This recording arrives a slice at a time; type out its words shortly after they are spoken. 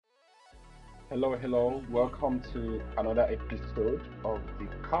Hello, hello. Welcome to another episode of the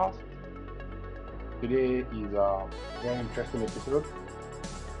cast. Today is a very interesting episode,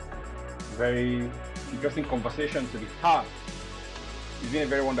 very interesting conversation to be had. It's been a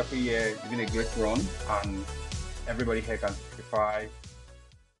very wonderful year. It's been a great run, and everybody here can testify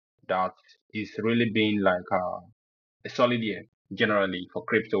that it's really been like a solid year generally for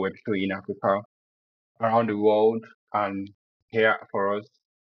crypto Web3 in Africa, around the world, and here for us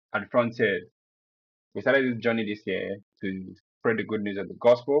at the frontier. We started this journey this year to spread the good news of the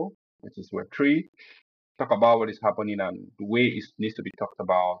gospel, which is Web3, talk about what is happening and the way it needs to be talked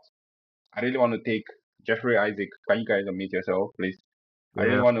about. I really want to take Jeffrey Isaac. Can you guys unmute yourself, please? I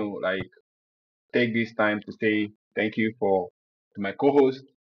really Yeah, want to take this time to say thank you to my co-host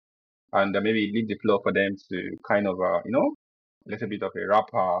and maybe leave the floor for them to kind of a little bit of a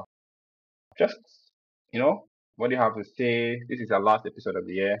wrapper. Just what do you have to say? This is our last episode of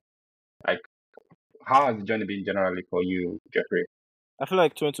the year. Like, how has the journey been generally for you, Jeffrey? I feel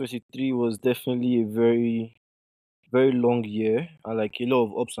like 2023 was definitely a very, very long year and like a lot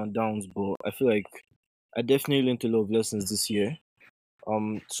of ups and downs. But I feel like I definitely learned a lot of lessons this year.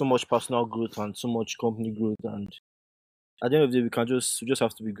 So much personal growth and so much company growth, and at the end of the day, we just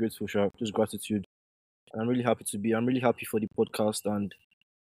have to be grateful, sure, just gratitude. And I'm really happy to be. I'm really happy for the podcast and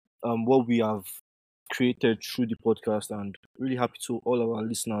what we have created through the podcast, and really happy to all of our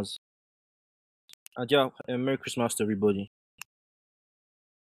listeners. And yeah, Merry Christmas to everybody.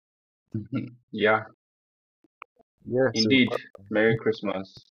 Yeah, Yeah, so indeed. Merry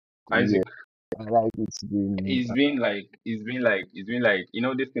Christmas, yeah, Isaac. I like it's been It's been like this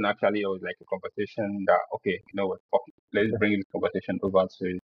thing actually was like a conversation that okay, you know what, fuck it. Let's bring this conversation over to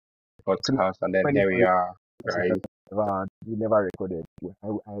so podcast and then many here we are, conversations right? we never recorded. I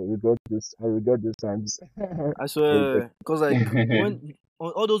regret this. I regret those times. I I regret, swear, because like when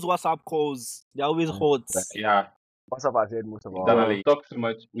on all those WhatsApp calls, they're always hot. but Yeah, most of us said most of our Yeah, internally talk so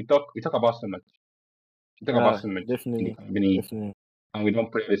much. We talk about so much. We talk about yeah, so much in the definitely, company definitely. and we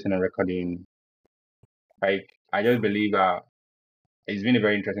don't put this in a recording. Like I just believe it's been a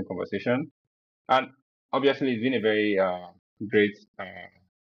very interesting conversation. And obviously it's been a very great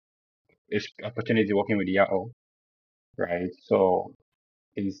opportunity working with Yahoo, right? So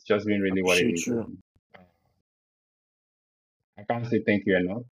it's just been really what it Appreciate is. you. Uh, I can't say thank you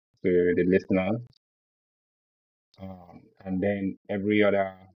enough to the listeners. And then every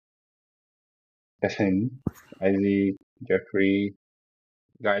other person, Isaac, Jeffrey,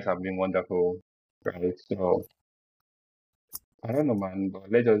 guys have been wonderful, right? So I don't know, man,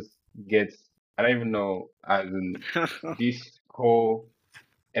 but let us get. I don't even know as in this whole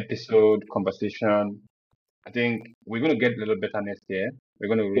episode conversation. I think we're gonna get a little better next year. We're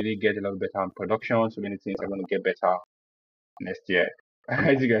gonna really get a little better on production. So many things are gonna get better next year.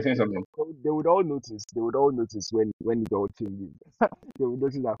 Isaac, you're saying something. they would all notice. They would all notice when it all changes. They would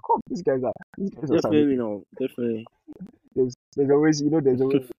notice that come these guys are sounding. Definitely no, definitely. There's always there's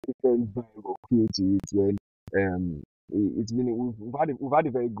always a different vibe or feel to it when it's been we've had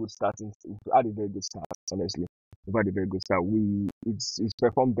a very good starting. We've had a very good start, honestly. We've had a very good start. It's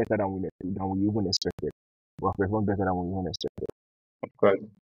performed better than we even expected. We've performed better than we even expected. Of course.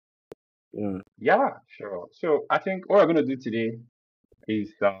 Yeah. Yeah, sure. So I think what we're gonna do today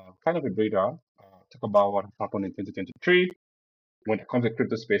is kind of a breather. Talk about what happened in 2023 when it comes to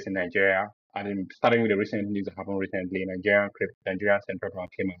crypto space in Nigeria, and then starting with the recent news that happened recently, Nigerian central bank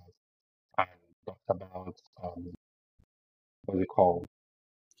came out and talked about what's it called,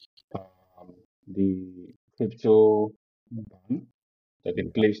 um, the crypto ban that they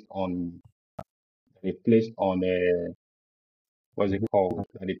placed on what's it called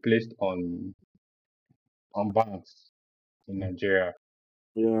that they placed on banks in Nigeria,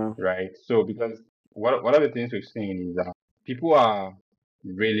 Yeah. right? So because what are the things we've seen is that people are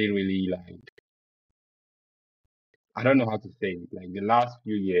really really like I don't know how to say it, like the last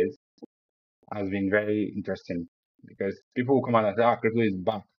few years has been very interesting because people will come out and say, crypto is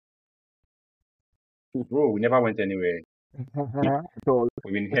back. Bro, we never went anywhere. So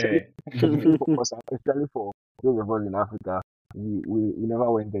We've been especially, here. especially for us, especially for those of us in Africa, we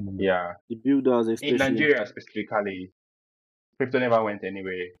never went anywhere. Yeah. The builders, In especially. Nigeria specifically, crypto never went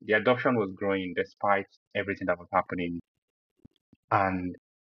anywhere. The adoption was growing despite everything that was happening. And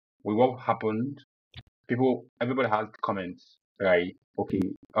with what happened, everybody has comments, right? Okay,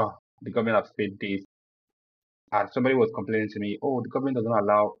 the government has said this. And somebody was complaining to me, oh, the government doesn't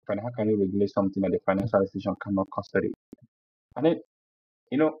allow, how can you regulate something that the financial institution cannot custody? And then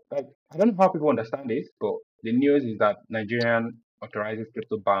like I don't know how people understand this, but the news is that Nigerian authorizes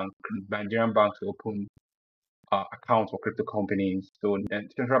Nigerian banks to open accounts for crypto companies. So the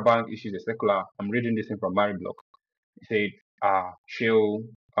central bank issues a circular. I'm reading this in from Mariblock. It said, Sheil,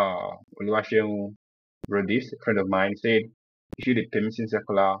 Oluwaseun wrote this, a friend of mine, said, issued a permitting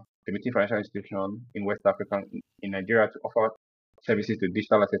circular, permitting financial institution in West Africa, in Nigeria to offer services to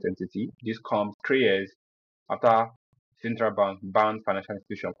digital asset entity. This comes 3 years after central bank banned financial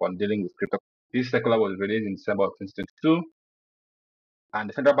institution from dealing with crypto. This circular was released in December of 2022, and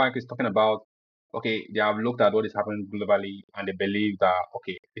the central bank is talking about, okay, they have looked at what is happening globally, and they believe that,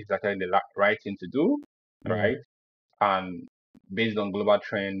 okay, this is actually the right thing to do, right? And based on global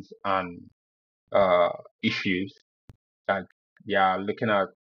trends and issues that they are looking at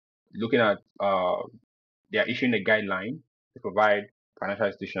they are issuing a guideline to provide financial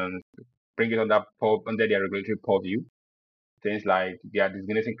institutions, bring it under their regulatory purview. Things like they are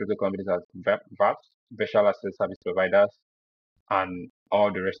designating crypto companies as VATs, virtual asset service providers, and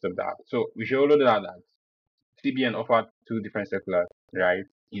all the rest of that. So we should all know that CBN offered 2 different circulars, right,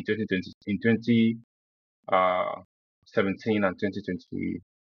 in 2020, in 2017 and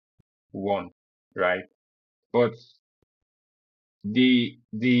 2021, right? But the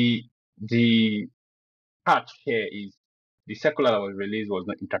catch here is the circular that was released was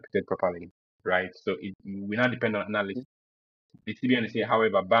not interpreted properly, right? So we now depend on analysis. The CBN is saying,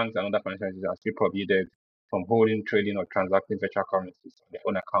 however, banks and other financial institutions are still prohibited from holding, trading, or transacting virtual currencies on their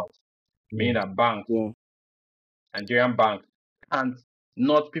own accounts, meaning that banks, Yeah. Nigerian banks, can't.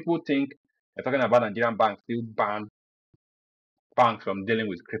 Not people think they're talking about Nigerian banks still ban banks from dealing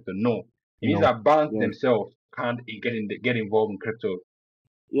with crypto. No, it means No. that banks Yeah. themselves can't get involved in crypto,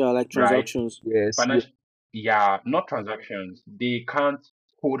 Yeah, like right? transactions. Yes. Yeah. Financial, yeah, not transactions. They can't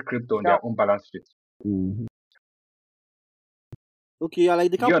hold crypto on Yeah. their own balance sheet. Mhm. Okay, yeah, like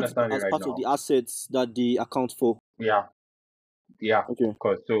they Do you can't put it understand it as right part of now? the assets that they account for. Yeah, yeah, Okay. of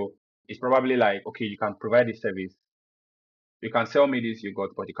course. So it's probably like, okay, you can provide this service. You can sell me this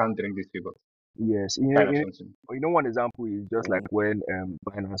yogurt, but you can't drink this yogurt, Yes. kind of something. One example is just like when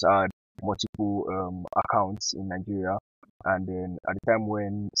Binance had multiple accounts in Nigeria, and then at the time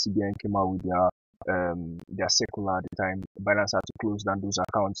when CBN came out with their circular at the time, Binance had to close down those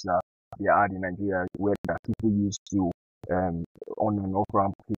accounts that they had in Nigeria, where that people used to on and off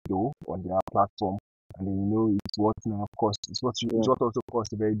ramp crypto on their platform, and then it's what now cost it's what also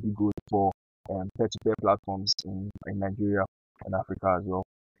cost a very big growth for peer-to-peer platforms in Nigeria and Africa as well.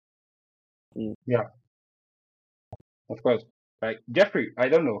 Yeah, of course. Like Jeffrey, I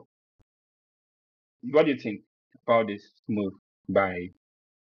don't know. What do you think about this move by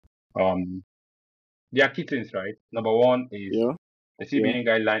there are key things, right? Number one is Yeah. the Yeah. CBN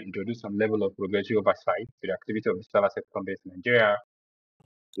guideline introduced some level of regulatory oversight to the activity of digital asset companies in Nigeria.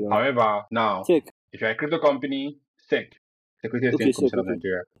 Yeah. However, now, Tech. if you're a crypto company, Security Okay, Exchange sec. Commission of Okay.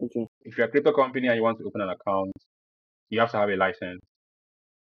 Nigeria. Okay. If you're a crypto company and you want to open an account, you have to have a license.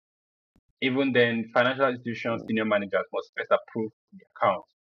 Even then, financial institutions senior managers must first approve the account.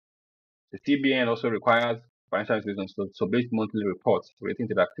 The CBN also requires financial institutions to submit monthly reports relating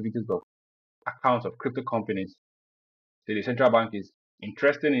to the activities of accounts of crypto companies. So the central bank is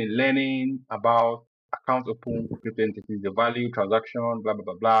interested in learning about accounts open for crypto entities, the value, transaction, blah blah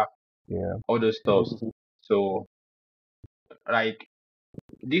blah blah, Yeah. all those stuff. Mm-hmm. So like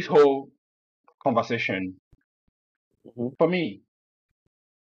this whole conversation, Mm-hmm. for me,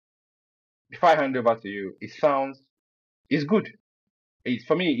 before I hand over to you, it's good. It's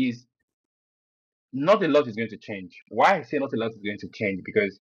for me is not a lot is going to change. Why I say not a lot is going to change?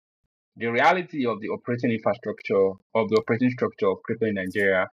 Because the reality of the operating infrastructure of the operating structure of crypto in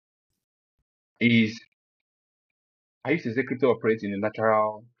Nigeria is, I used to say crypto operates in a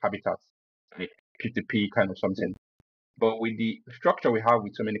natural habitat, like P2P kind of something. But with the structure we have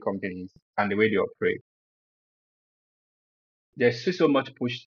with so many companies and the way they operate, there's still so much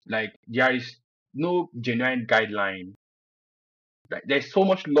push. Like there is no genuine guideline. Like there's so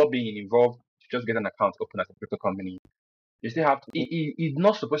much lobbying involved to just get an account open as a crypto company. You still have to, it's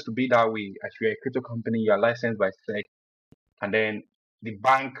not supposed to be that way. As you're a crypto company, you're licensed by SEC, and then the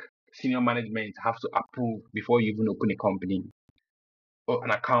bank senior management have to approve before you even open a company or an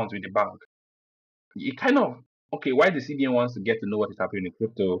account with the bank. It kind of, okay, why the CBN wants to get to know what is happening in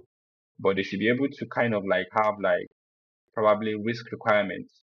crypto, but they should be able to kind of like have like probably risk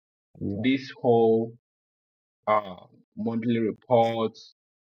requirements. Yeah. This whole uh monthly reports,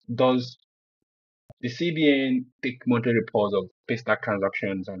 does the CBN take monthly reports of paystack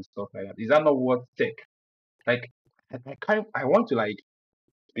transactions and stuff like that? Is that not what tech? Like I want to like,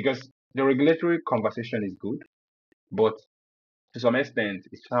 because the regulatory conversation is good, but to some extent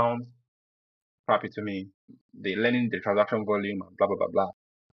it sounds crappy to me. The learning the transaction volume and blah blah blah blah.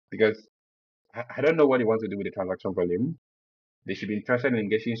 Because I don't know what they want to do with the transaction volume. They should be interested in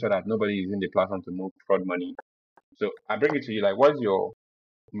engaging so that nobody is using the platform to move fraud money. So I bring it to you, like, what's your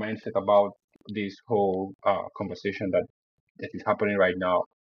mindset about this whole conversation that is happening right now?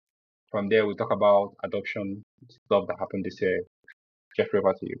 From there, we talk about adoption stuff that happened this year. Jeffrey,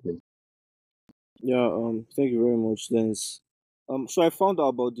 over to you, please. Yeah, thank you very much, Lens. So I found out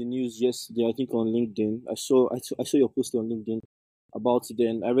about the news yesterday, I think on LinkedIn. I saw your post on LinkedIn about it,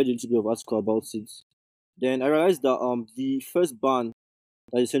 then I read a little bit of article about it. Then I realized that the first ban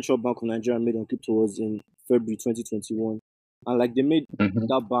that the Central Bank of Nigeria made on crypto was in February 2021. And like they made Mm-hmm.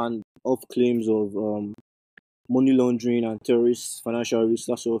 that ban of claims of money laundering and terrorist financial risk,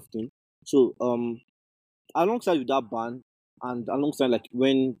 that sort of thing. So alongside with that ban, and alongside like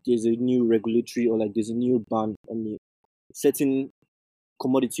when there's a new regulatory or like there's a new ban on a certain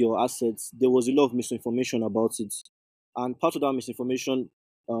commodity or assets, there was a lot of misinformation about it. And part of that misinformation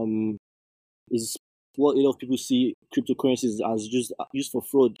um is what a lot of people see cryptocurrencies as just used for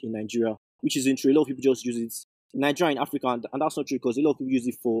fraud in Nigeria, which isn't true. A lot of people just use it in Nigeria, in Africa, and that's not true because a lot of people use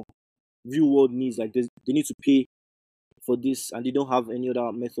it for real world needs. Like they need to pay for this and they don't have any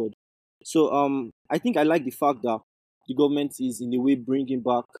other method. So I think I like the fact that the government is in a way bringing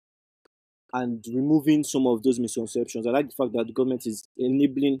back and removing some of those misconceptions. I like the fact that the government is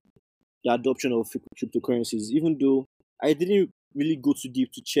enabling the adoption of cryptocurrencies, even though I didn't really go too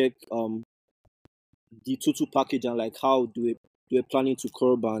deep to check the total package and like how do they planning to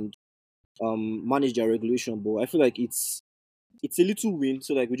curb and manage their regulation. But I feel like it's a little win,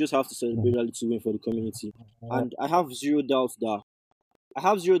 so like we just have to celebrate a little win for the community. And I have zero doubt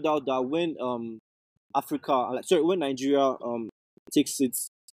that when Africa, like sorry, when Nigeria takes it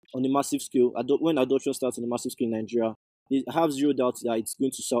on a massive scale, when adoption starts on a massive scale in Nigeria, I have zero doubt that it's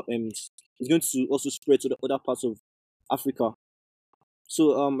going to it's going to also spread to the other parts of Africa.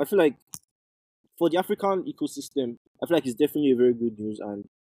 So I feel like for the African ecosystem, I feel like it's definitely a very good news. And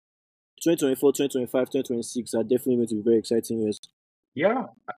 2024, 2025, 2026 are definitely going to be very exciting years. Yeah,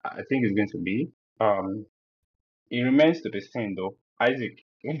 I think it's going to be. Um, it remains to be seen, though. Isaac,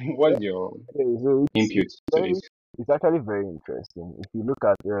 what's your Okay, so input to this? it's actually very interesting. If you look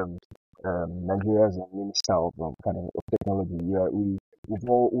at Nigeria's Minister of Technology, we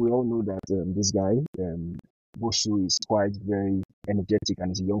all know that this guy Boshu is quite very energetic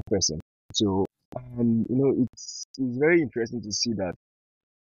and is a young person. So it's very interesting to see that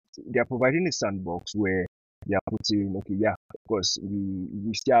they are providing a sandbox where they are putting, okay, yeah, of course,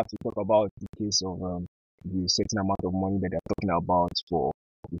 we still have to talk about the case of the certain amount of money that they're talking about for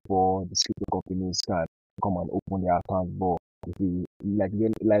before the crypto companies can come and open their account. But if we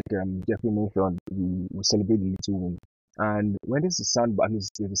Jeffrey mentioned, we celebrate the little win. And when there's a sandbox,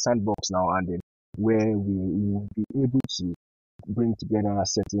 there's a sandbox now and then where we will be able to bring together a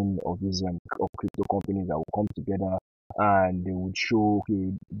certain of these of crypto companies that will come together and they would show,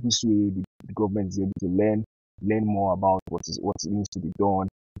 okay, this way the government is able to learn more about what needs to be done,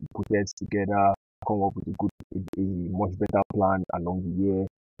 put heads together, come up with a much better plan along the year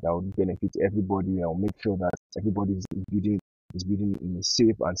that would benefit everybody and make sure that everybody is building in a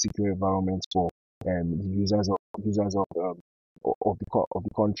safe and secure environment for the users of the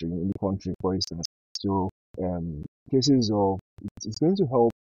country in the country, for instance. So cases of it's going to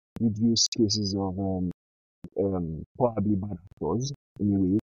help reduce cases of probably bad actors in a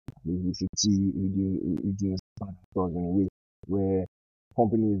way. We should see reduce bad actors in a way where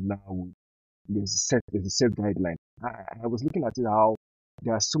companies now there's a set guideline. I was looking at it how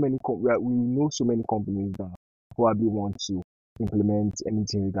there are so many we know so many companies that probably want to implement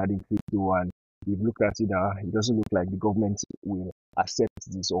anything regarding crypto and we've looked at it it doesn't look like the government will accept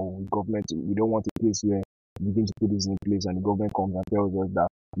this or government we don't want a place where we begin to put this in place and the government comes and tells us that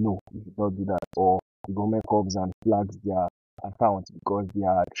no, we should not do that or the government comes and flags their account because they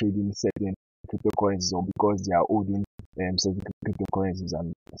are trading certain cryptocurrencies or because they are holding certain cryptocurrencies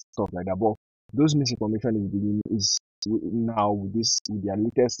and stuff like that. But those misinformation now with their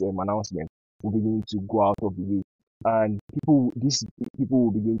latest announcement will begin to go out of the way, and these people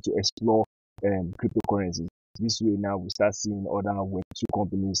will begin to explore cryptocurrencies. This way now we start seeing other Web2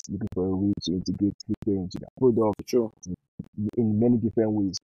 companies looking for a way to integrate crypto into their product Sure. in many different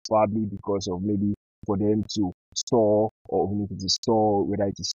ways, probably because of maybe for them to store or even if it is store, whether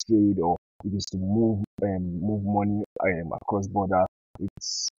it is trade or it is to move money across border.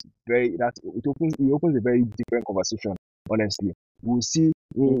 It's it opens a very different conversation. Honestly, we'll see.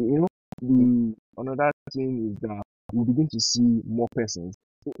 Mm. The another thing is that we'll begin to see more persons.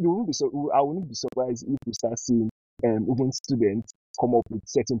 I wouldn't be surprised if we start seeing even students come up with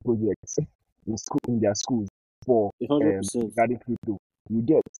certain projects in their schools for 100%. regarding crypto. You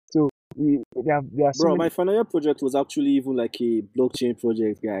get so there are so Bro, many. my final year project was actually even like a blockchain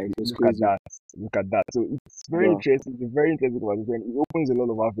project, guys. It was Look at crazy. that. Look at that. So it's very Bro. interesting. It's a very interesting conversation. It opens a lot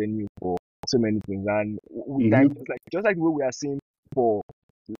of avenue for so many things. And with time, Mm-hmm. just like the way we are seeing for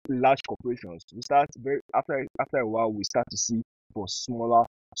large corporations, we start very after a while we start to see for smaller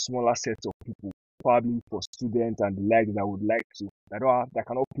sets of people, probably for students and the like that would like to that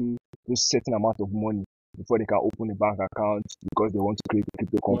cannot pay those certain amount of money before they can open a bank account because they want to create a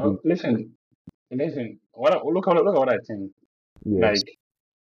crypto company. Well, listen. Look at what I think. Yes. Like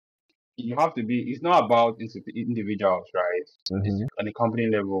you have to be. It's not about individuals, right? It's Mm-hmm. on a company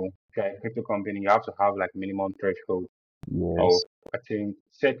level. If you're a crypto company, you have to have like minimum threshold of. Yes. I think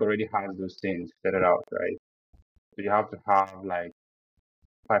SEC already has those things set it out, right? So you have to have like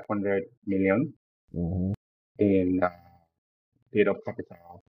 500 million Mm-hmm. in paid up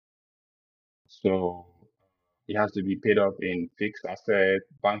capital. So it has to be paid up in fixed asset,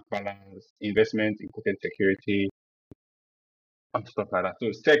 bank balance, investment in quoted security, and stuff like that.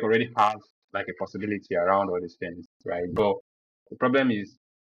 So SEC already has like a possibility around all these things, right? But the problem is,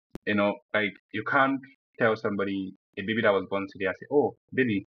 like you can't tell somebody a baby that was born today and say, "Oh,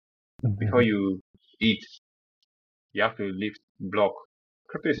 baby, before you eat, you have to lift block."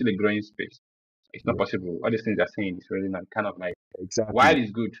 Crypto is still a growing space. It's not Yeah, possible. All these things they're saying is really not kind of like exactly. while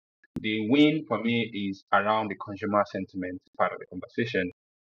it's good. The win for me is around the consumer sentiment part of the conversation.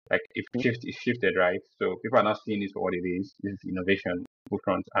 Like if shift is shifted, right? So people are not seeing this for what it is. This is innovation, full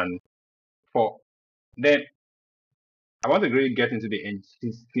front, and for then I want to really get into the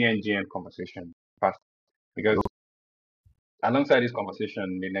CNGN conversation first because alongside this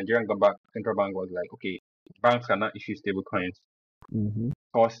conversation, the Nigerian central bank was like, okay, banks cannot issue stable coins Mm-hmm.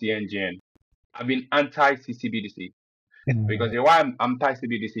 for CNGN. I've been anti CCBDC because the why I'm anti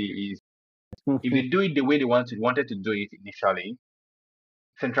CBDC is if they do it the way they wanted to do it initially,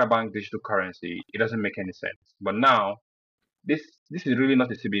 central bank digital currency, it doesn't make any sense. But now this this is really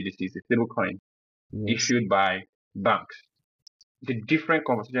not a CBDC, it's a stable coin Yes. issued by banks. It's a different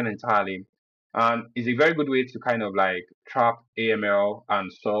conversation entirely. And it's a very good way to kind of like trap AML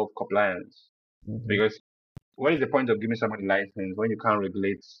and solve compliance. Mm-hmm. Because what is the point of giving somebody license when you can't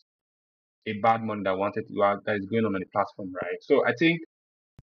regulate a bad money that is going on the platform, right? So I think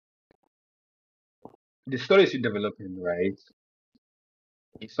the story is still developing, right?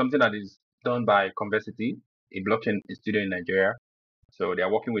 It's something that is done by Conversity, a blockchain studio in Nigeria. So they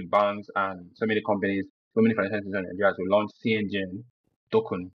are working with banks and so many companies, so many financial institutions in Nigeria to launch CNGN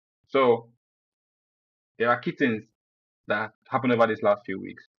token. So there are key things that happened over these last few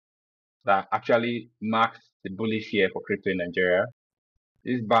weeks that actually marks the bullish year for crypto in Nigeria.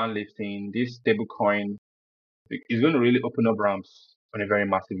 This ban lifting, this stable coin is going to really open up ramps on a very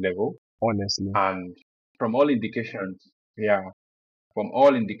massive level. Honestly. And from all indications, yeah, from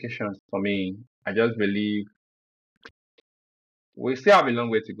all indications for me, I just believe we still have a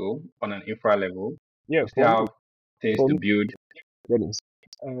long way to go on an infra level. Yeah, We still have things for to me, build. Dennis.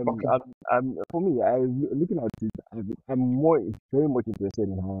 Okay. For me, looking at it, I'm very much interested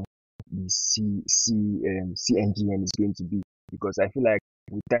in how the CNGN is going to be because I feel like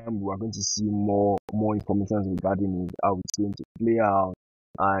with time we are going to see more information regarding it, how it's going to play out,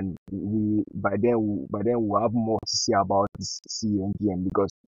 and we'll have more to say about this CNGN because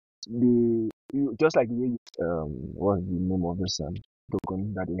just like the way what's the name of this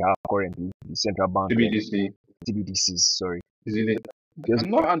token that they have currently, the central bank CBDC. CBDCs, sorry. Is it? Just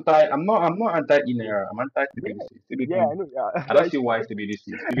I'm not anti INERA. I'm anti yeah, CBDC. yeah, I know, yeah. I don't see why CBDC.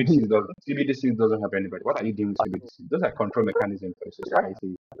 CBDC doesn't help anybody. What are you doing with Like, CBDC? Those are control mechanisms for the yeah,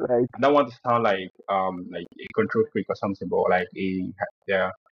 society. like I don't want to sound like a control freak or something, but like a yeah,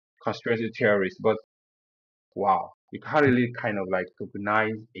 conspiracy theorist. But wow, you can't really kind of like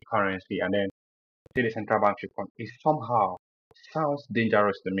tokenize a currency and then say the central bank should come. It somehow sounds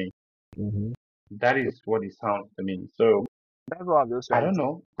dangerous to me. mhm. That is what it sounds to me. So That's what I'm just I trying don't to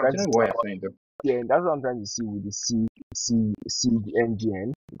know. trying to Continue see what you're about. saying though. Yeah, that's what I'm trying to see with the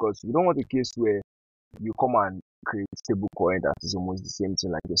CNGN because we don't want a case where you come and create stable coin that is almost the same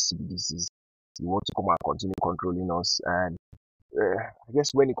thing like your CBDCs. You want to come and continue controlling us, and I guess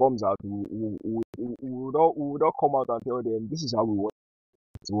when it comes out, we would all come out and tell them this is how we want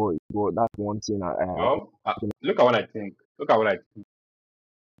it to work. Well, that's one thing I Well, look at what I think. Look at what I think.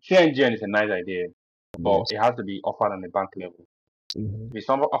 CNGN is a nice idea, but yes. it has to be offered on the bank level. Mm-hmm. If it's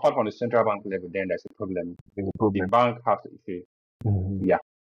offered from the central bank level, then there's a problem. There's a The problem. bank has to issue, Mm-hmm. yeah,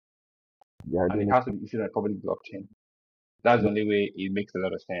 Yeah, I and don't it know. has to be issued on a public blockchain. That's the only way it makes a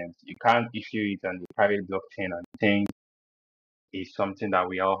lot of sense. You can't issue it on the private blockchain and think it's something that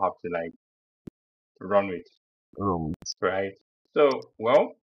we all have to like run with, Um, right? So,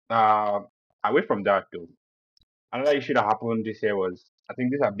 well, away from that though, another issue that happened this year was, I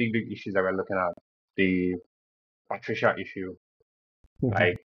think these are big issues that we're looking at. The Patricia issue,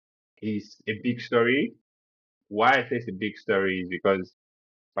 like, is a big story. Why I say it's a big story is because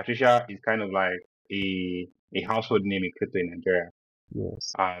Patricia is kind of like a household name in crypto in Nigeria,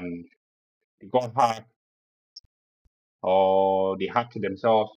 Yes. and it got hacked or they hacked it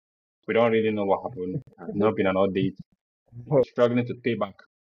themselves. We don't really know what happened. There's not been an update. We're struggling to pay back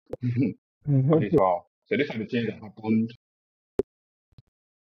on this file. So these are the things that happened.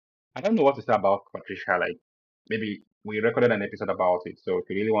 I don't know what to say about Patricia. Like, maybe we recorded an episode about it. So if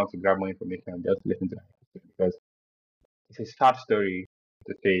you really want to grab more information, just listen to that episode, because it's a sad story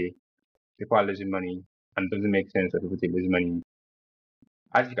to say people are losing money, and it doesn't make sense that people to lose money.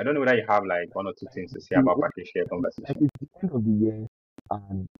 Isaac, I don't know whether you have like one or two things to say See, about Patricia like conversation. it's the end of the year,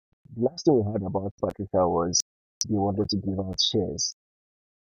 and the last thing we heard about Patricia was they wanted to give out shares,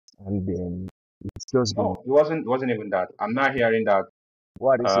 and then it's just been No, it wasn't even that. I'm not hearing that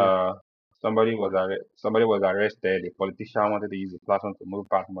what they said. uh somebody was arrested. A politician wanted to use the platform to move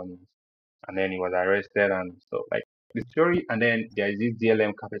back money, and then he was arrested, and so like the story. And then there is this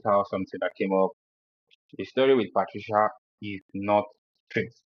DLM Capital or something that came up. The story with Patricia is not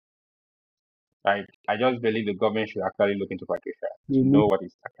straight. Like, I just believe the government should actually look into Patricia They to need know what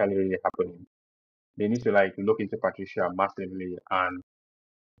is actually really happening. They need to like look into Patricia massively and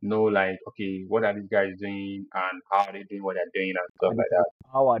know, like, okay, what are these guys doing and how are they doing what they're doing and stuff like that.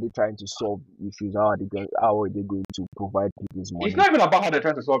 how are they trying to solve issues? How are they going to provide people this It's money? not even about how they're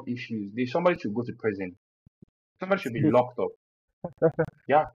trying to solve issues. Somebody should go to prison. Somebody should be locked up.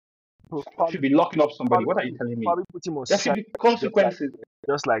 Yeah, somebody Probably, should be locking up somebody. probably, What are you telling me? probably put him on There should suicide, be just like consequences.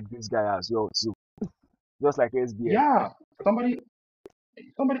 just like this guy has well too, just like SBF. Yeah, somebody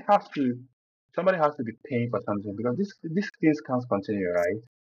somebody has to somebody has to be paying for something, because these things can't continue, right?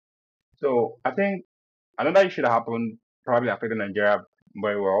 So I think another issue that happened, probably affecting Nigeria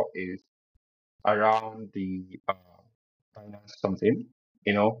very well, is around the Binance something.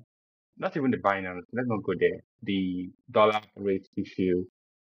 You know, not even the Binance. Let's not go there. The dollar rate issue.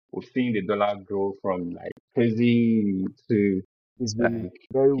 We've seen the dollar grow from like crazy to It's been like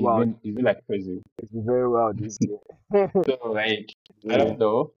very wild. it's been like crazy. It's been very wild this year. So like, I Yeah. don't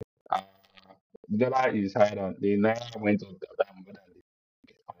know. Uh, the dollar is higher than the naira went up down more than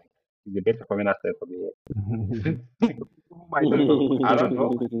the Bitcoin. It's the best performing asset for the year. Oh my God. So I don't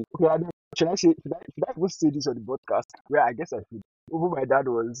know. Okay, should I even say this on the podcast? Well, I guess I should. Even my dad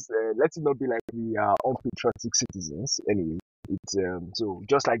was, let it not be like we are unpatriotic citizens. Anyway, it's so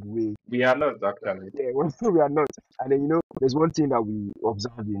just like We are not actually. yeah, well, we are not. And then there's one thing that we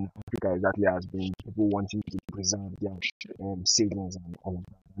observe in Africa exactly has been people wanting to preserve their savings and all of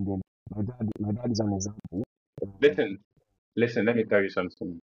that. And then my dad is an example. Um, Listen, listen. Let me tell you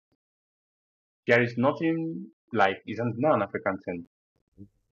something. There is nothing like, it's not an African thing.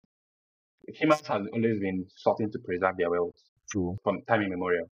 Humans have always been sorting to preserve their wealth true. from time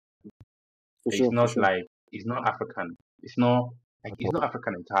immemorial. For It's sure, for not sure. like, it's not African. It's not like, At it's not all.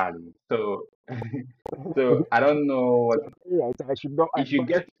 African entirely. So so I don't know what, So yeah, I should not.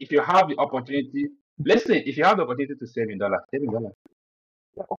 if you have the opportunity, listen, if you have the opportunity to save in dollars, save in dollars.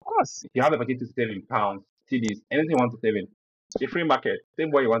 Yeah, of course. If you have the opportunity to save in pounds, CDs, anything you want to save in, it's a free market. Save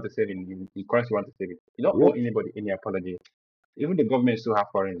what you want to save in the currency you want to save in. You don't Yeah, owe anybody any apology. Even the government still have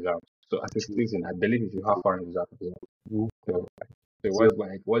foreign reserves. So as a true. citizen, I believe you should have foreign reserves as well. True. So, so So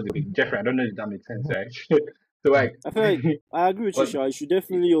what's the big Jeffrey? I don't know if that makes sense, right? So like, I feel like I agree with you, but Sha. You should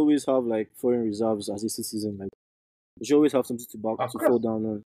definitely always have like foreign reserves as a citizen. Like you should always have something to back of to fall course, down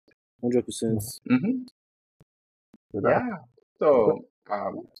on. 100%. hmm so that yeah. because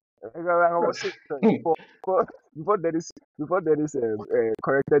So I was saying sorry, before before Dennis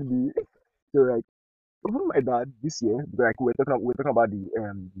corrected me. So like even my dad this year, like we're talking about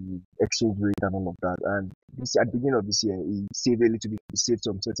the exchange rate and all of that, and this at the beginning of this year he saved a little bit, he saved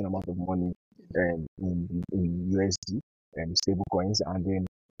some certain amount of money in USD and stable coins, and then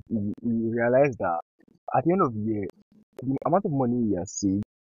he realized that at the end of the year the amount of money he has saved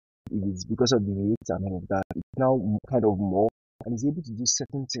is because of the rates and all of that. It's now kind of more, and he's able to do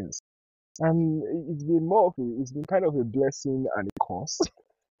certain things. And it's been kind of a blessing and a curse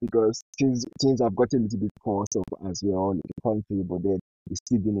because things have gotten a little bit cost of as well in the country, but then it's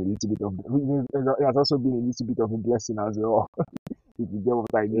still been a little bit of it has also been a little bit of a blessing as well. If you get what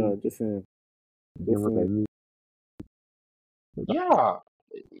I mean. Yeah, definitely. You get what I Definitely. mean. So yeah,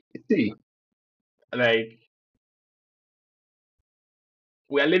 see, like,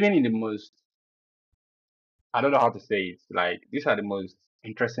 we are living in the most, I don't know how to say it. Like, these are the most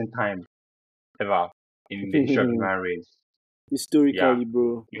interesting times ever in the history of human race. Yeah, Historically,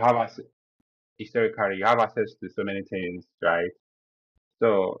 bro. you have access historically. You have access to so many things, right?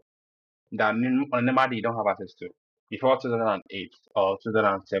 So that normally you don't have access to. Before 2008 or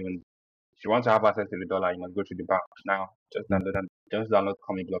 2007, if you want to have access to the dollar, you must go to the bank. Now, just download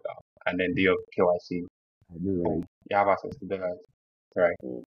Comic Block app and then do your KYC. I do Boom, right. you have access to dollars, right?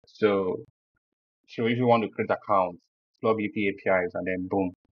 Mm. So if you want to create accounts, plug UP APIs, and then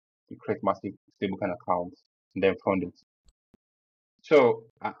boom, you create massive stablecoin accounts and then fund it. So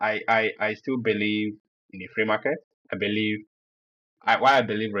I still believe in a free market. I believe why I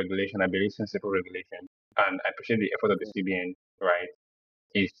believe regulation. I believe sensible regulation, and I appreciate the effort of the CBN. Right,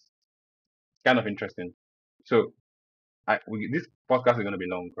 it's kind of interesting. So this podcast is going to be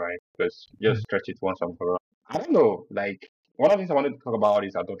long, right? Because just stretch it once and for all. I don't know. Like one of the things I wanted to talk about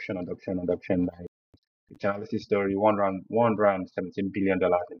is adoption. Like its analysis story, $117 billion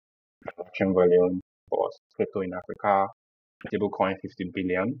in transaction volume for crypto in Africa, stablecoin 50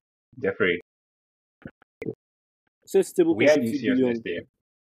 billion. Jeffrey, Say stablecoin where do you 50 see us next billion. year?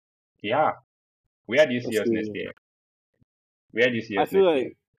 Yeah, where do you see That's us next crazy. year? Where do you see I us feel next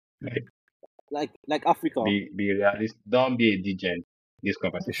year? like Like, like Africa. be realist. Don't be a degen. This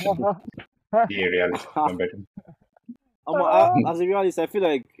conversation. Be a realist. Conversion. As a realist, I feel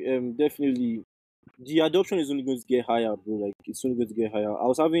like definitely the adoption is only going to get higher, bro. Like it's only going to get higher. I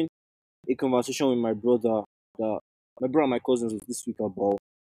was having a conversation with my brother and my cousins this week about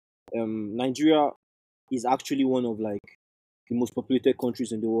Nigeria is actually one of like the most populated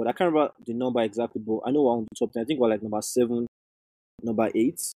countries in the world. I can't remember the number exactly, but I know we're on the top 10. I think we're like number 7, number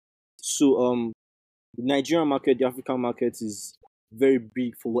 8. So the Nigerian market, the African market is very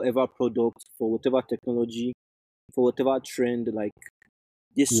big for whatever product, for whatever technology, for whatever trend. Like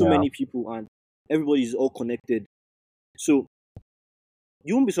there's so Yeah, many people and everybody is all connected. So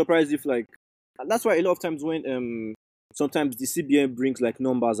you won't be surprised if like and that's why a lot of times when sometimes the CBN brings like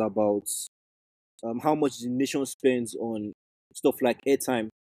numbers about how much the nation spends on stuff like airtime,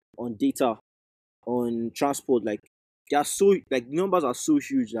 on data, on transport, like they are so like numbers are so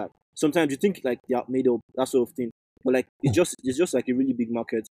huge that sometimes you think like they are made up that sort of thing. But like it's just like a really big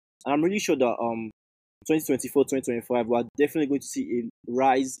market. And I'm really sure that 2024, 2025, we're definitely going to see a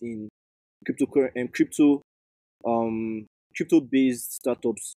rise in crypto um crypto based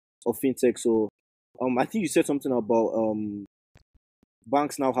startups or fintech. So I think you said something about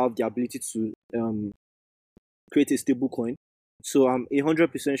banks now have the ability to create a stable coin. So I'm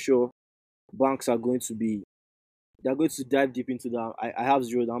 100% sure banks are going to be they're going to dive deep into that. I have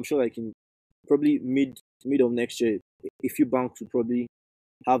zero. I'm sure like in probably mid of next year, a few banks will probably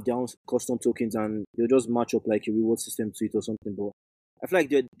have their own custom tokens and they'll just match up like a reward system to it or something. But I feel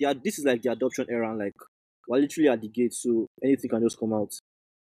like this is like the adoption era and like we're literally at the gate, so anything can just come out.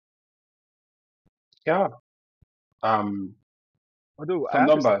 Yeah. Um. although I Some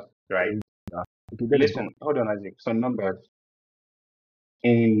have to say, numbers, right? uh, okay, get it going. Listen. Hold on, Isaac. Some numbers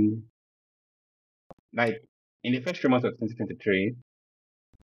in like in the first 3 months of 2023,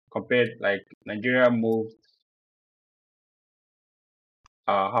 compared like Nigeria moved.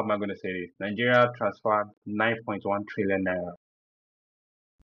 How am I going to say this? Nigeria transferred 9.1 trillion naira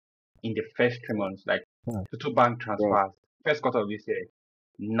in the first 3 months, like Hmm, total bank Bro, transfers. First quarter of this year,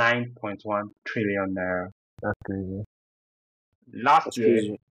 9.1 trillion naira. that's crazy. Last that's year,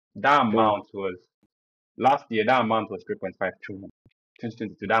 crazy. that Yeah, amount was last year that amount was 3.5 trillion.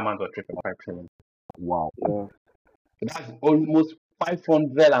 2022, that amount was 3.5 trillion. Wow. yeah, So that's almost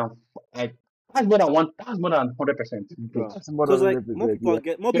 500 and like that's more than one. That's more than 100% growth. bro. That's more Cause than like 100%.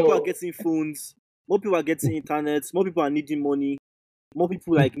 Yeah. more people are So getting phones, more people are getting internet, more people are needing money, more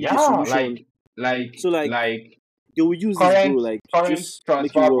people like need a yeah, solution. So like like they will use this, bro. current Like current just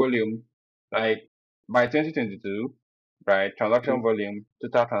make it transfer work. volume, like by 2022, right? Okay, Transaction volume,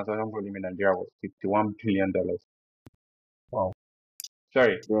 total transaction volume in Nigeria was $51 billion. Wow.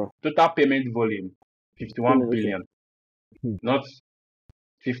 Sorry, bro. total payment volume, 51 Payment. Okay, billion, Hmm. not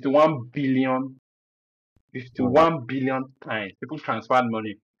 51 billion, Wow. 51 billion times. People transferred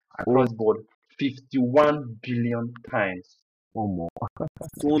money Oh, across board 51 billion times. one more.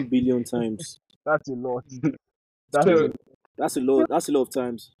 1 billion times. That's a lot. That's a So lot. That's a lot. That's a lot of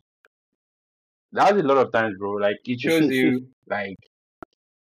times. that's a lot of times, bro. Like it shows you, like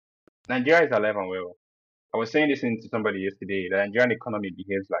Nigeria is alive and well. I was saying this to somebody yesterday. The Nigerian economy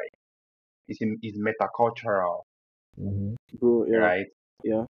behaves like it's metacultural, Mm-hmm. Bro. Yeah, right?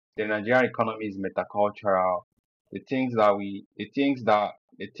 yeah, The Nigerian economy is metacultural. The things that we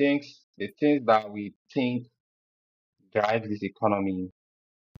think drive this economy.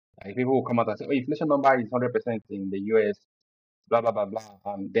 Like people will come out and say, "Oh, inflation number is 100% in the US." blah blah blah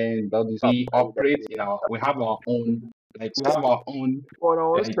blah. And then we operate in our we have our own on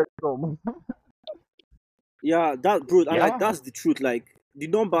our like spectrum. Yeah, that bro, and like yeah. that's the truth. Like the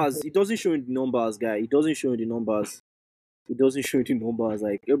numbers, it doesn't show in the numbers, guy. It doesn't show in the numbers. It doesn't show in the numbers.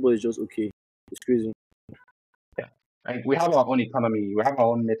 Like everybody's just okay. It's crazy. Yeah. Like we have our own economy, we have our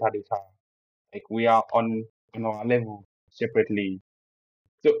own metadata. Like we are on our level separately.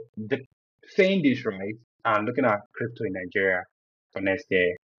 So saying this right and looking at crypto in Nigeria for next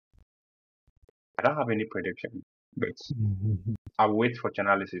year, I don't have any prediction, but I'll wait for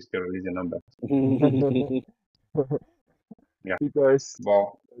Chainalysis to release the number. Yeah. Because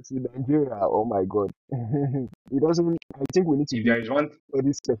But in Nigeria, oh my God, it doesn't. I think we need to if be there is one,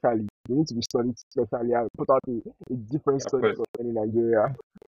 studied specially. We need to be studied specially and put out a different of study course, concerning Nigeria.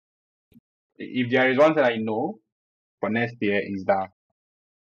 if there is one thing I know for next year is that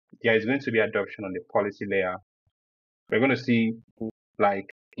there is going to be adoption on the policy layer. We're going to see like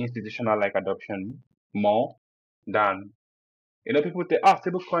institutional like adoption more than people say,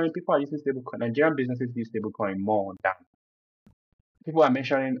 stablecoin, people are using stablecoin. Nigerian businesses use stablecoin more than people are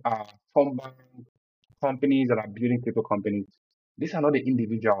mentioning phone bank companies that are building crypto companies. These are not the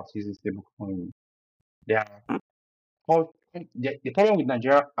individuals using stablecoin. They are all the problem with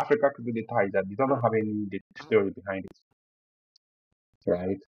Nigeria Africa crypto data is that they don't have any story behind it.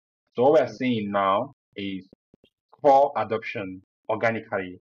 Right? So what we're seeing now is core adoption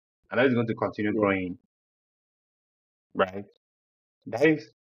organically, and that is going to continue Yeah. growing, right? That is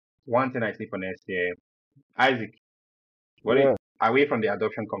one thing I see for next year. Isaac, Yeah. away from the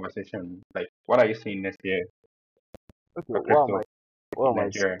adoption conversation, like what are you seeing next year Okay. for crypto What in am I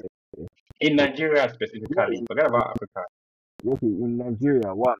Nigeria? saying? In So, Nigeria yeah, specifically, forget about Africa. okay. In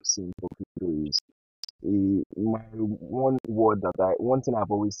Nigeria, what I'm seeing for crypto is my one thing I've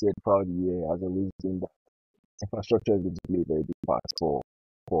always said throughout the year has always been that infrastructure is going to play a very big part for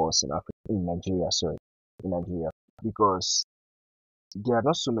us in Africa, in Nigeria, sorry, in Nigeria, because there are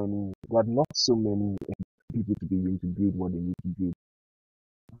not so many people to be able to build what they need to build.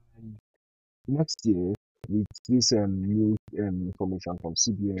 And next year, with this new information from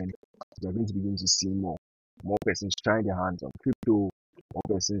CBN, we are going to begin to see more persons trying their hands on crypto, more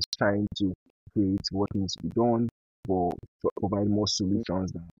persons trying to create what needs to be done to provide more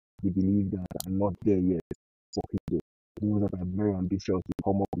solutions that they believe that are not there yet for crypto. Those that are very ambitious to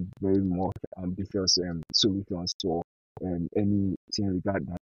come up with very more ambitious solutions to anything regard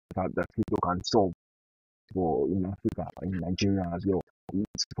that crypto can solve for in Africa, in Nigeria as well.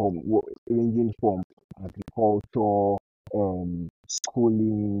 It's ranging from agriculture,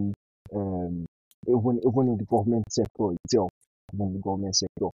 schooling, even in the government sector itself, even in the government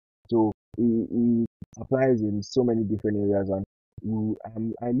sector. So it applies in so many different areas,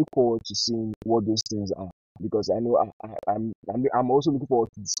 and I look forward to seeing what those things are because I know I'm also looking forward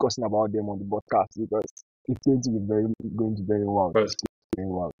to discussing about them on the podcast because it's going to be very well. But It's going to be very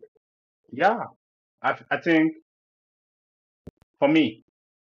well. yeah, I think for me,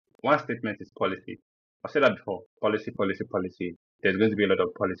 one statement is policy. I've said that before. Policy, policy, policy. There's going to be a lot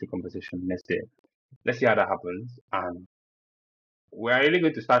of policy conversation next year. Let's see how that happens. And we're really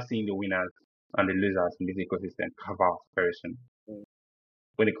going to start seeing the winners and the losers in this ecosystem carve out very soon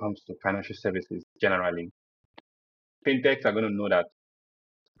when it comes to financial services generally. Fintechs are going to know that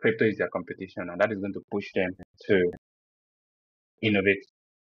crypto is their competition and that is going to push them to innovate.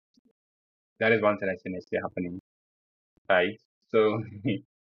 That is one thing I see next year happening. Right? So, if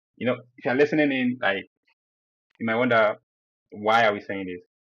you're listening in, like, you might wonder, why are we saying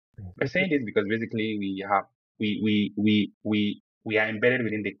this? We're saying this because basically we are embedded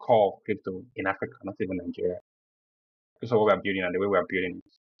within the core of crypto in Africa, not even Nigeria. Because of what we're building and the way we're building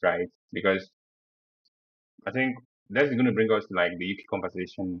it, right? Because I think that's going to bring us to like the UK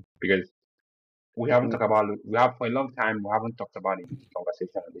conversation because we have for a long time we haven't talked about the UK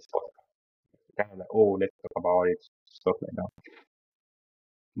conversation on this podcast. Kind of like, oh, let's talk about it, stuff like that.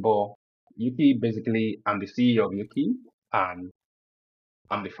 But UK basically, I'm the CEO of UK and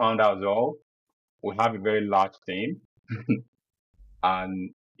I'm the founder as well. We have a very large team.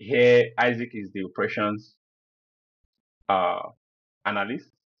 And here, Isaac is the operations uh, analyst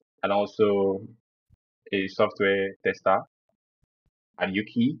and also a software tester at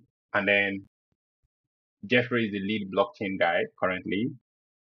Yuki. And then Jeffrey is the lead blockchain guy currently.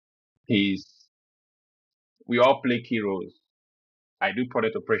 He's We all play key roles. I do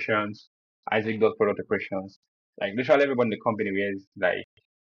product operations. Isaac does product operations. Like literally everybody in the company wears like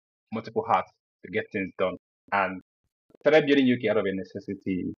multiple hats to get things done. And started building Yuki out of a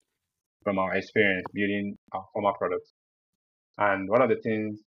necessity from our experience building our former products. And one of the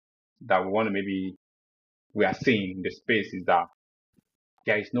things that we are seeing in the space is that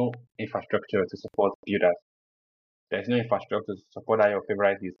there is no infrastructure to support builders. There's no infrastructure to support that your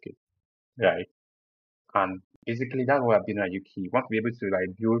favorite use case, right? And basically that's what I've been at UK. You want to be able to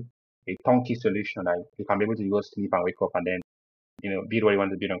like build a turnkey solution that you can be able to go sleep and wake up and then build what you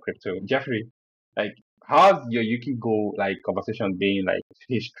want to build on crypto. Jeffrey, like how's your UK Go like conversation being, like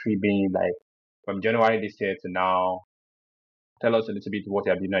history being like from January this year to now? Tell us a little bit what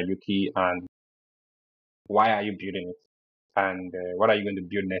you're doing at UK and why are you building it? And what are you going to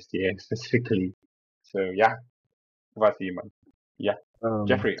build next year specifically? So yeah, over to you, man. Yeah. Um,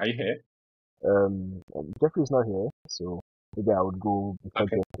 Jeffrey, are you here? Jeffrey's not here, so maybe I would go before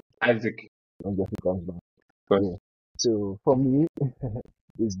Okay. Jeffrey Isaac, when Jeffrey comes back. first. Yeah. So for me,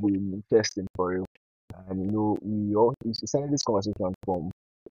 it's been interesting for you. And we started this conversation from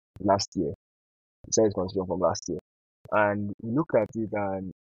last year. We started this conversation from last year, and we look at it,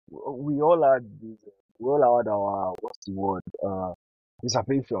 and we all had this, we all had our what's the word,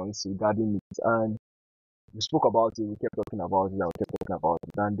 reservations regarding it, and we spoke about it. We kept talking about it, and we kept talking about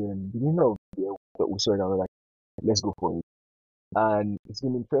it, and then beginning of the year, we saw it, and we were like, let's go for it. And it's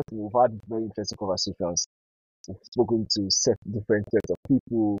been interesting. We've had very interesting conversations. We've spoken to different sets of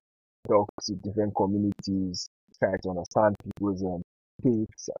people, talked to different communities, try to understand people's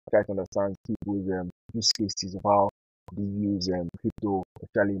takes, try to understand people's use cases of how they use crypto,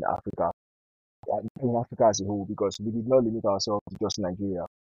 especially in Africa, in Africa as a whole, because we did not limit ourselves to just Nigeria.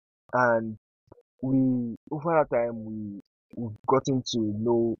 And we, over that time, we've gotten to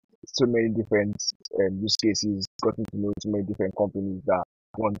know so many different use cases, gotten to know so many different companies that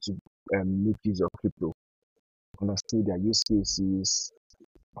want to make use of crypto, understood their use cases,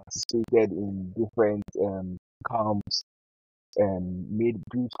 participated in different camps, made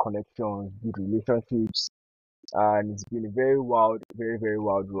good connections, good relationships, and it's been a very wild, very, very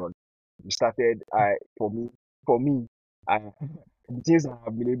wild run. We started, for me, I, the things I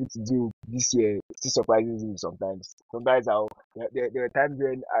have been able to do this year still surprises me sometimes. Sometimes there were times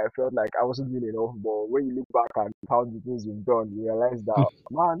when I felt like I wasn't doing enough, but when you look back and count the things you've done, you realize that,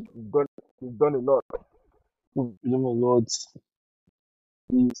 man, you've done a lot. You've done a lot.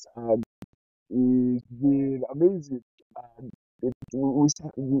 And it's been amazing. And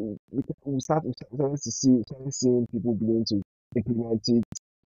we started seeing people beginning to implement it,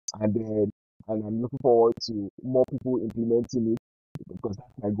 and then and I'm looking forward to more people implementing it because that's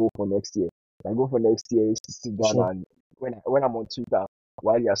my goal for next year. My goal for next year is to sit down Sure. and when I'm on Twitter,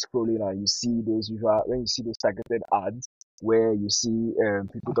 while you're scrolling and you see those usual when you see those targeted ads where you see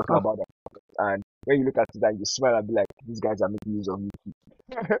people talking about that, and when you look at it and you smile and be like, these guys are making use of me.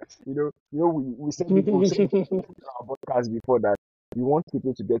 We said it in our podcast before that we want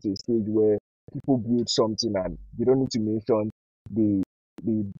people to get to a stage where people build something and they don't need to mention the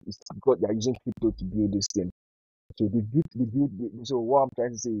because they're using crypto to build this thing. So so what I'm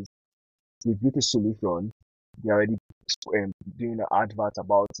trying to say is they built a solution. They're already doing an advert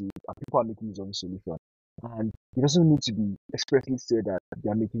about it, and people are making use of the solution. And it doesn't need to be expressly said that they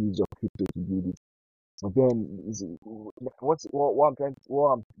are making use of crypto to build it. But then,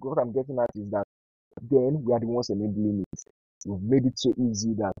 what I'm getting at is that then we are the ones enabling it. We've made it so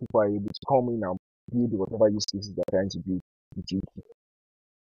easy that people are able to come in and build whatever use cases they're trying to build with you.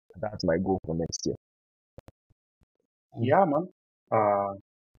 That's my goal for next year. Yeah, man. Uh,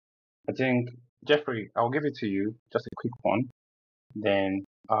 I think Jeffrey, I'll give it to you. Just a quick one. Then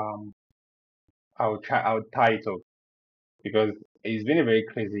I'll tie it up because it's been a very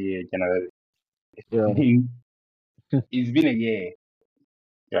crazy year generally. Yeah. It's been a year,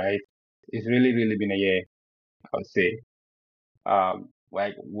 right? It's really, really been a year, I would say.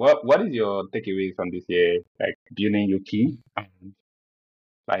 Like what is your takeaways from this year? Like building your key and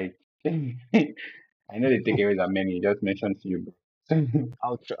like I know the takeaways are many, just mentioned few.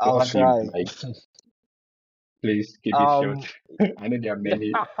 I'll Over to you, try. like please keep it short. um I know there are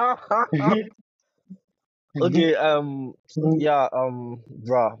many. okay, yeah,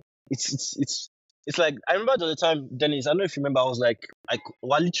 bruh. It's like I remember the time, Dennis, I don't know if you remember, I was like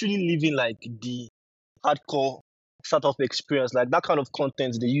we're literally living like the hardcore startup experience, like that kind of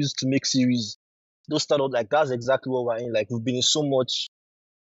content they use to make series. Those startup, like that's exactly what we're in. Like we've been in so much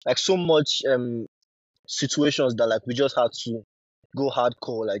situations that like we just had to go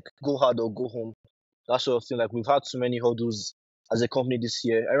hardcore, like go hard or go home. That sort of thing. Like we've had so many hurdles as a company this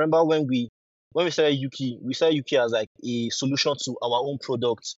year. I remember when we started we started UK as like a solution to our own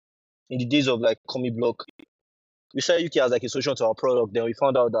product in the days of like Comi Block. We started UK as like a solution to our product. Then we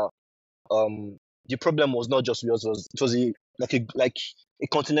found out that the problem was not just with us, it was like a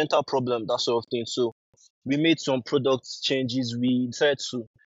continental problem, that sort of thing. So we made some product changes. We decided to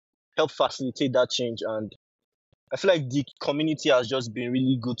help facilitate that change, and I feel like the community has just been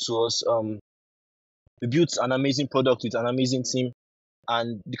really good to us. We built an amazing product with an amazing team,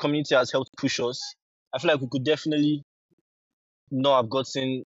 and the community has helped push us. I feel like we could definitely not have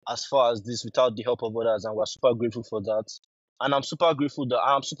gotten as far as this without the help of others, and we're super grateful for that. And I'm super grateful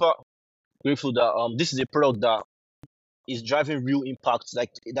that this is a product that is driving real impact,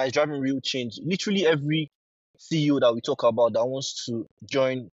 like that is driving real change. Literally every CEO that we talk about that wants to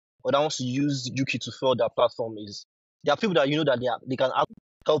join or that wants to use Yuki to fill their platform is there are people that that they can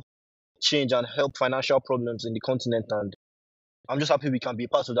help change and help financial problems in the continent, and I'm just happy we can be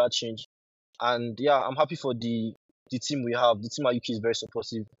part of that change. And yeah, I'm happy for the team we have. The team at UK is very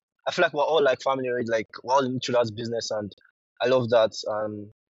supportive. I feel like we're all like family, right? Like we're all in each other's business, and I love that.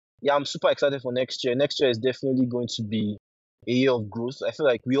 Yeah, I'm super excited for next year. Next year is definitely going to be a year of growth. I feel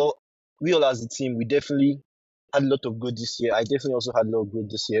like we all as a team, we definitely had a lot of growth this year. I definitely also had a lot of growth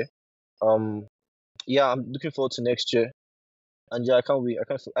this year. Um, yeah, I'm looking forward to next year, and yeah, I can't wait.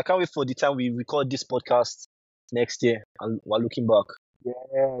 I can't wait for the time we record this podcast next year, and we're looking back,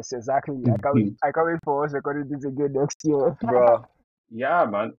 Yes, exactly. Mhm. I can't wait for us recording this again next year. bruh. Yeah,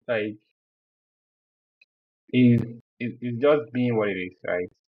 man. Like, it's just being what it is, right?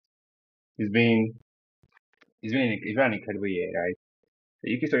 It's been it's been an incredible year, right?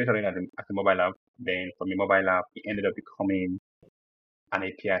 So UK started something as a mobile app. Then from a mobile app, it ended up becoming an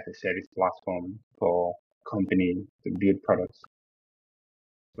API as a service platform for companies to build products,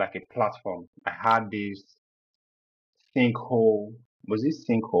 like a platform. I had this sinkhole. Was this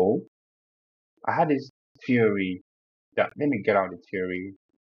sinkhole? I had this theory that let me get out the theory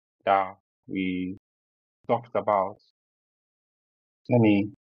that we talked about. Let me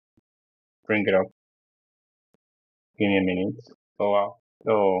bring it up. Give me a minute.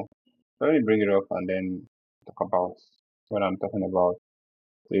 So let me bring it up and then talk about what I'm talking about.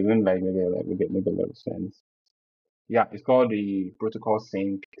 So even like maybe a little sense. Yeah, it's called the protocol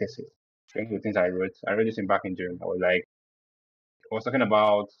sync thesis. One of the things I wrote this in back in June. I was talking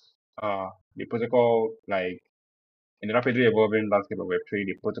about the protocol, like in the rapidly evolving landscape of Web3,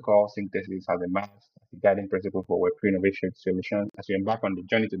 the protocol synthesis has emerged as a guiding principle for Web3 innovation solutions as we embark on the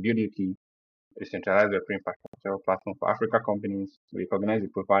journey to build a decentralized Web3 infrastructure platform for Africa companies. We recognize the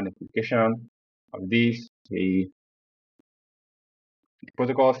profound implication of this. The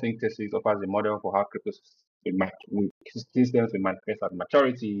protocol synthesis offers a model for how systems will manifest at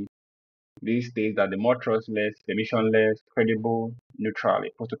maturity. This states that the more trustless, permissionless, credible, neutral a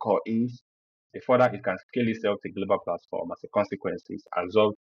protocol is, the further it can scale itself to a global platform. As a consequence, it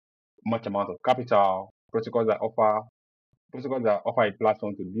absorbs much amount of capital. Protocols that offer a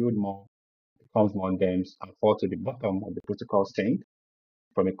platform to build more becomes more dense and fall to the bottom of the protocol chain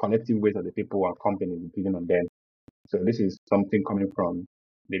from a collective weight of the people and companies building on them. So this is something coming from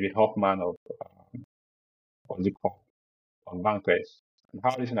David Hoffman what's it called, of Bankers. And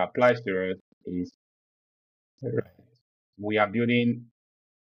how this applies to us is right, we are building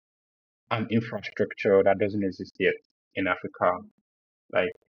an infrastructure that doesn't exist yet in Africa.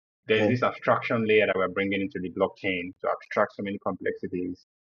 Like there's Yeah. this abstraction layer that we're bringing into the blockchain to abstract so many complexities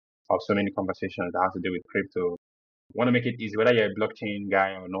of so many conversations that have to do with crypto. We want to make it easy, whether you're a blockchain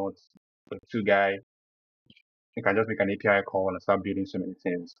guy or not, a two guy, you can just make an API call and start building so many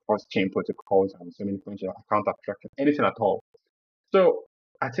things, cross chain protocols and so many things, account abstraction, anything at all. So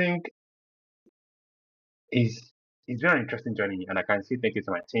I think it's it's been an interesting journey, and I can see thank you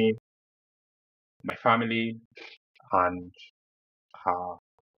to my team, my family, and uh,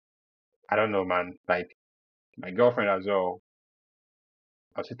 I don't know, man, like my girlfriend as well.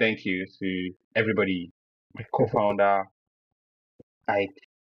 I say thank you to everybody, my co-founder, like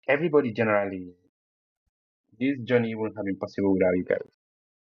everybody generally. This journey wouldn't have been possible without you guys,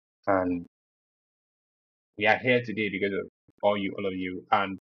 and we are here today because of all of you,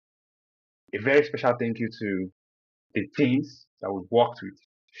 and a very special thank you to the teams that we've worked with: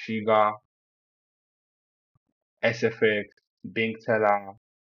 Shiga, SFX, Bing Teller,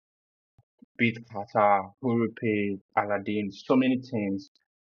 Bitcarter, Hurupe, Aladdin, so many teams.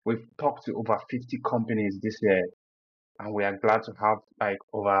 We've talked to over 50 companies this year, and we are glad to have like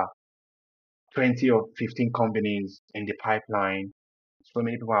over 20 or 15 companies in the pipeline. So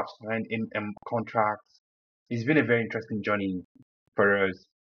many people have signed in contracts. It's been a very interesting journey for us,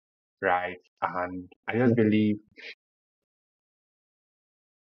 right? And I just believe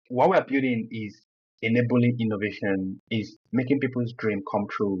what we're building is enabling innovation, is making people's dream come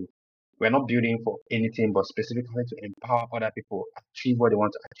true. We're not building for anything but specifically to empower other people achieve what they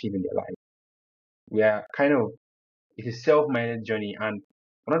want to achieve in their life. We are kind of it's a self-minded journey, and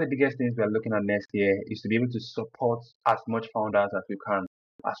one of the biggest things we are looking at next year is to be able to support as much founders as we can,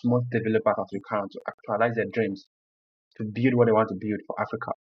 as much developers as we can to actualize their dreams. to build what they want to build for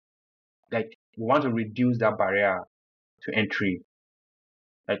Africa. Like, we want to reduce that barrier to entry.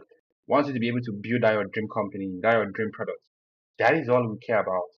 Like, we want you to be able to build that your dream company, that your dream product. That is all we care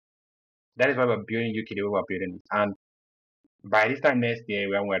about. That is why we're building UK the way we're building it. And by this time next year,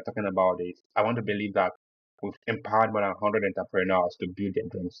 when we're talking about this, I want to believe that we've empowered more than 100 entrepreneurs to build their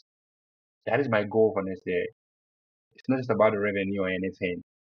dreams. That is my goal for next year. It's not just about the revenue or anything,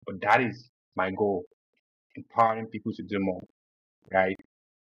 but that is my goal, empowering people to do more, right?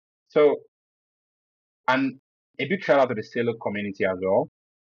 So, and a big shout out to the Sailor community as well.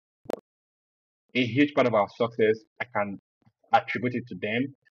 A huge part of our success, I can attribute it to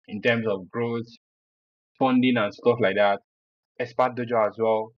them in terms of growth, funding, and stuff like that. Expert Dojo as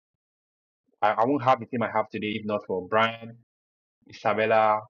well. I won't have the team I have today if not for Brian,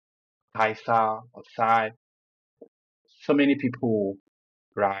 Isabella, Kaisa, Osai, so many people,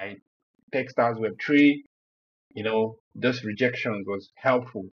 right? Techstars Web3, those rejections was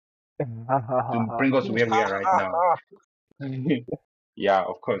helpful to bring us to where we are right now. Yeah,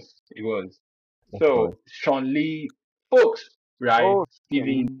 of course, it was. Of So, course. Sean Lee, folks, right? Oh,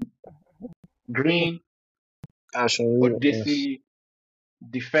 Stephen Green, Actually, yes. Odyssey,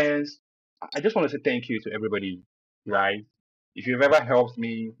 Defense. I just want to say thank you to everybody, right? If you've ever helped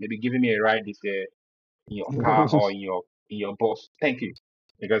me, maybe giving me a ride this year in your car or in your bus, thank you.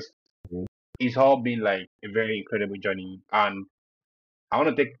 Because it's all been like a very incredible journey. And I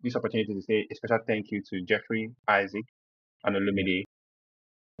want to take this opportunity to say a special thank you to Jeffrey, Isaac, and Olumide.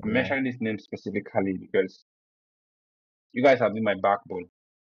 I'm yeah, mentioning this name specifically because you guys have been my backbone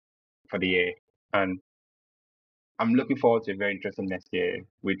for the year. And I'm looking forward to a very interesting next year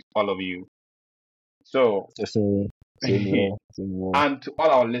with all of you. So, Definitely. same here, same here, and to all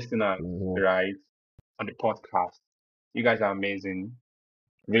our listeners, same here. right, on the podcast, you guys are amazing.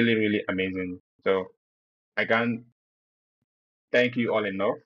 Really, really amazing. So, I can't thank you all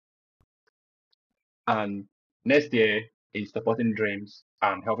enough. And next year is supporting dreams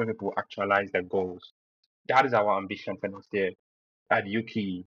and helping people actualize their goals. That is our ambition for next year at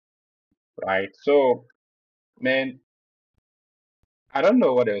UK, right? So, man, I don't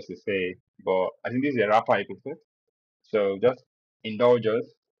know what else to say, but I think this is a wrapper episode. So just indulge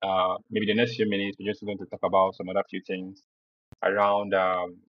us. Maybe the next few minutes we're just going to talk about some other few things around I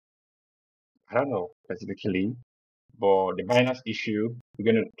don't know specifically, but the Binance issue.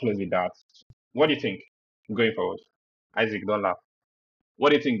 We're going to close with that. What do you think going forward? Isaac, don't laugh. What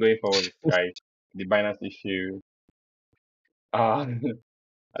do you think going forward, guys? The Binance issue. I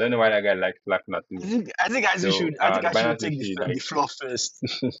don't know why that guy likes laughing at I you. think I think Isaac So should I think the I should Binance take issue, the like floor first.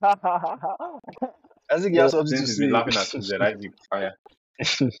 I think you have so something to since he's been say. laughing at CZ, Isaac, oh yeah.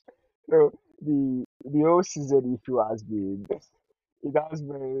 So the whole season issue has been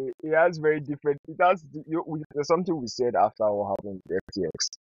it has very different there's something we said after what happened with FTX.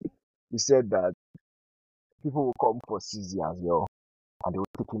 We said that people will come for CZ as well and they will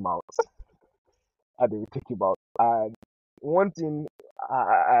take him out and they will take him out. And one thing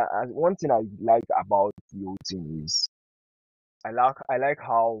one thing I like about the whole thing is I like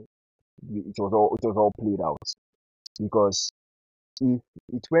how it was all played out because if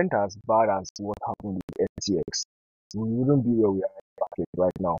it went as bad as what happened with FTX, we wouldn't be where we are in the market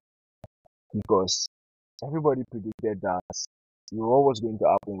right now because everybody predicted that what was going to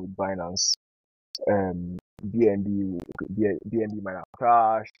happen with Binance. BNB BNB might have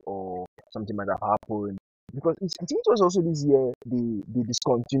crashed or something might have happened because I think it was also this year they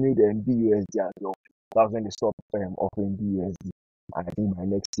discontinued BUSD as well. That was when they stopped offering BUSD, and I think by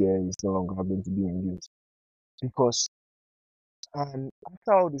next year it's no longer going to be in use because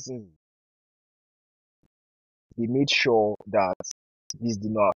after all this things, they made sure that this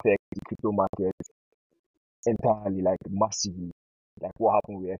did not affect the crypto market entirely, like massively, like what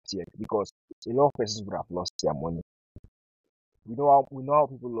happened with FTX, because a lot of persons would have lost their money. We know how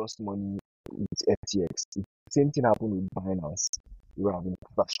people lost money with FTX. If the same thing happened with Binance, it would have been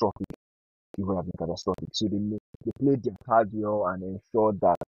catastrophic. It would have been catastrophic. So they played their cards well and ensured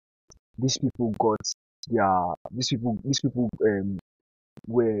that these people got these people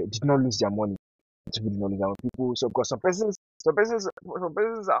were did not lose their money. These people did not lose their money. People, so because some persons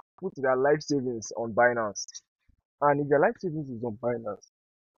have put their life savings on Binance, and if their life savings is on Binance,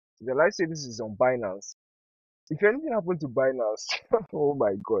 if their life savings is on Binance, if anything happened to Binance, oh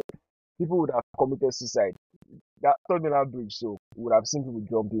my god, people would have committed suicide. That terminal bridge, so we would have seen people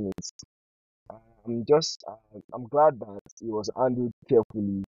jumping it. I'm glad that it was handled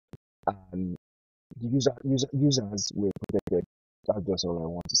carefully and the users were protected. That's just all I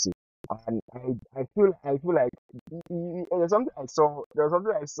want to say. And I feel like there's something I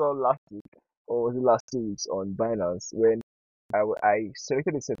saw last week or was it last 2 weeks on Binance when I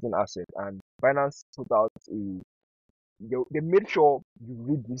selected a certain asset and Binance put out they made sure you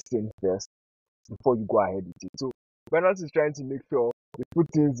read this thing first before you go ahead with it. So Binance is trying to make sure they put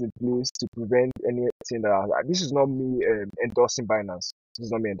things in place to prevent anything that this is not me endorsing Binance. This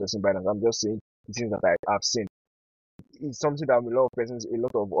is not me endorsing Binance. I'm just saying the things that I've seen. It's something that a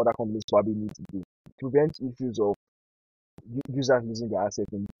lot of other companies probably need to do. Prevent issues of users losing their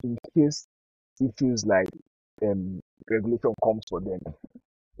assets in case it feels like regulation comes for them.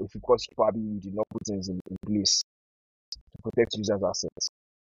 If because probably you did not put things in place to protect users' assets.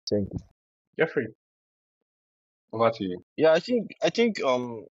 Thank you. Jeffrey, over to you. Yeah, I think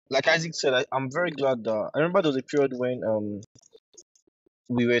like Isaac said, I'm very glad that I remember there was a period when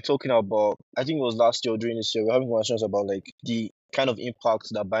we were talking about, I think it was last year or during this year, we were having conversations about like the kind of impact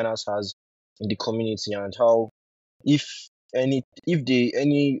that Binance has in the community and how if any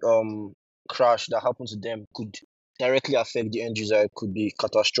crash that happened to them could directly affect the end user, it could be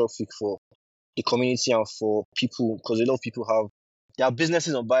catastrophic for the community and for people, because a lot of people have their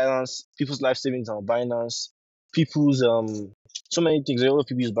businesses on Binance, people's life savings are on Binance, people's so many things. A lot of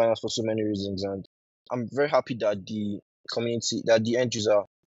people use Binance for so many reasons, and I'm very happy that the end user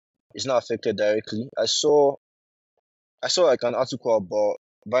is not affected directly. I saw like an article about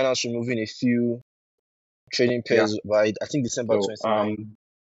Binance removing a few trading Yeah. pairs by I think December So 29.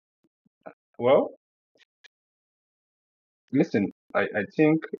 well, listen, I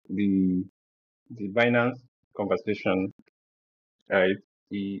think the Binance conversation, right?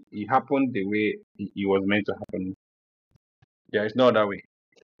 It happened the way it was meant to happen. There is no other way,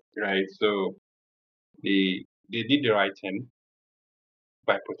 right? So they did the right thing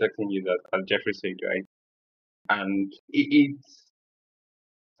by protecting users, as Jeffrey said, right? And it's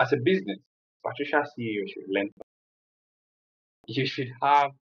as a business, Patricia CEO should learn. You should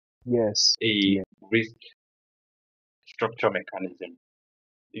have Yes. a Yeah. risk structure mechanism.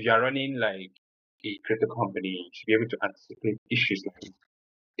 If you are running like a crypto company, you should be able to anticipate issues like this.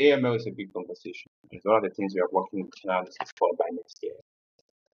 AML is a big conversation. It's one of the things we are working with analysis for by next year.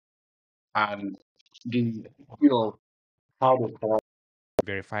 And the how they can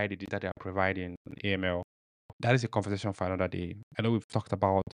verify the data they are providing on AML. That is a conversation for another day. I know we've talked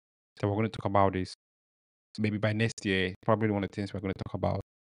about that we're going to talk about this maybe by next year. Probably one of the things we're going to talk about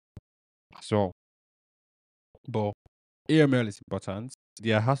as well. But AML is important.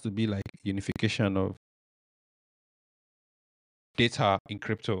 There has to be like unification of data in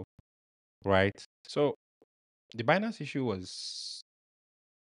crypto, right? So the Binance issue was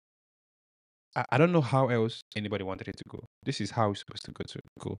I don't know how else anybody wanted it to go. This is how it's supposed to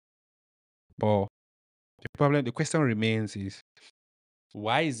go. But the question remains is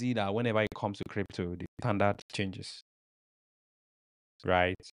why is it that whenever it comes to crypto, the standard changes,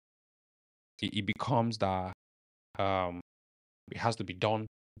 right? It becomes that it has to be done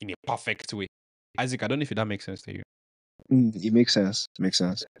in a perfect way. Isaac, I don't know if that makes sense to you. It makes sense. Makes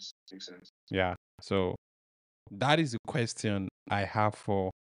sense. Yeah. So that is the question I have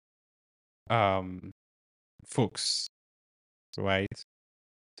for um folks, right?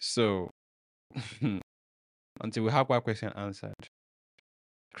 So until we have that question answered,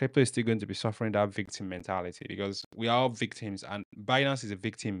 crypto is still going to be suffering that victim mentality because we are all victims, and Binance is a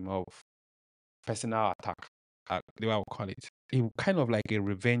victim of personal attack, the way I would call it. It kind of like a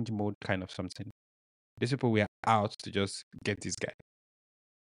revenge mode kind of something. These people were out to just get this guy,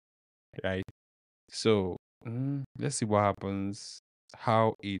 right? So let's see what happens,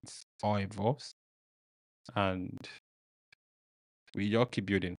 how it all evolves, and we all keep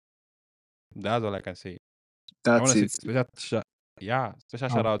building. That's all I can say. I want That's to say it. special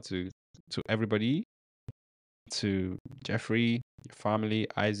shout out to everybody, to Jeffrey, your family,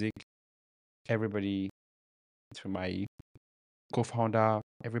 Isaac, everybody, to my co-founder,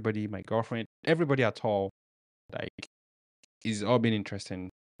 everybody, my girlfriend, everybody at all. Like it's all been interesting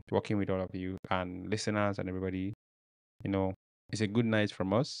working with all of you and listeners and everybody. It's a good night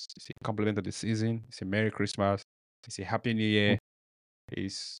from us. It's a compliment of the season. It's a Merry Christmas. It's a Happy New Year.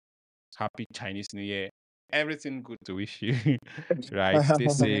 It's Happy Chinese New Year. Everything good to wish you. Right. Stay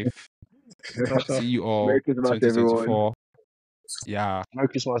safe. See you all Merry Christmas, everyone. 2024. Yeah. Merry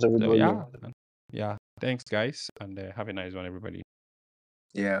Christmas, So everybody. yeah. Thanks, guys, and have a nice one, everybody.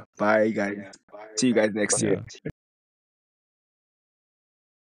 Yeah. Bye, guys. See you guys next year. Yeah.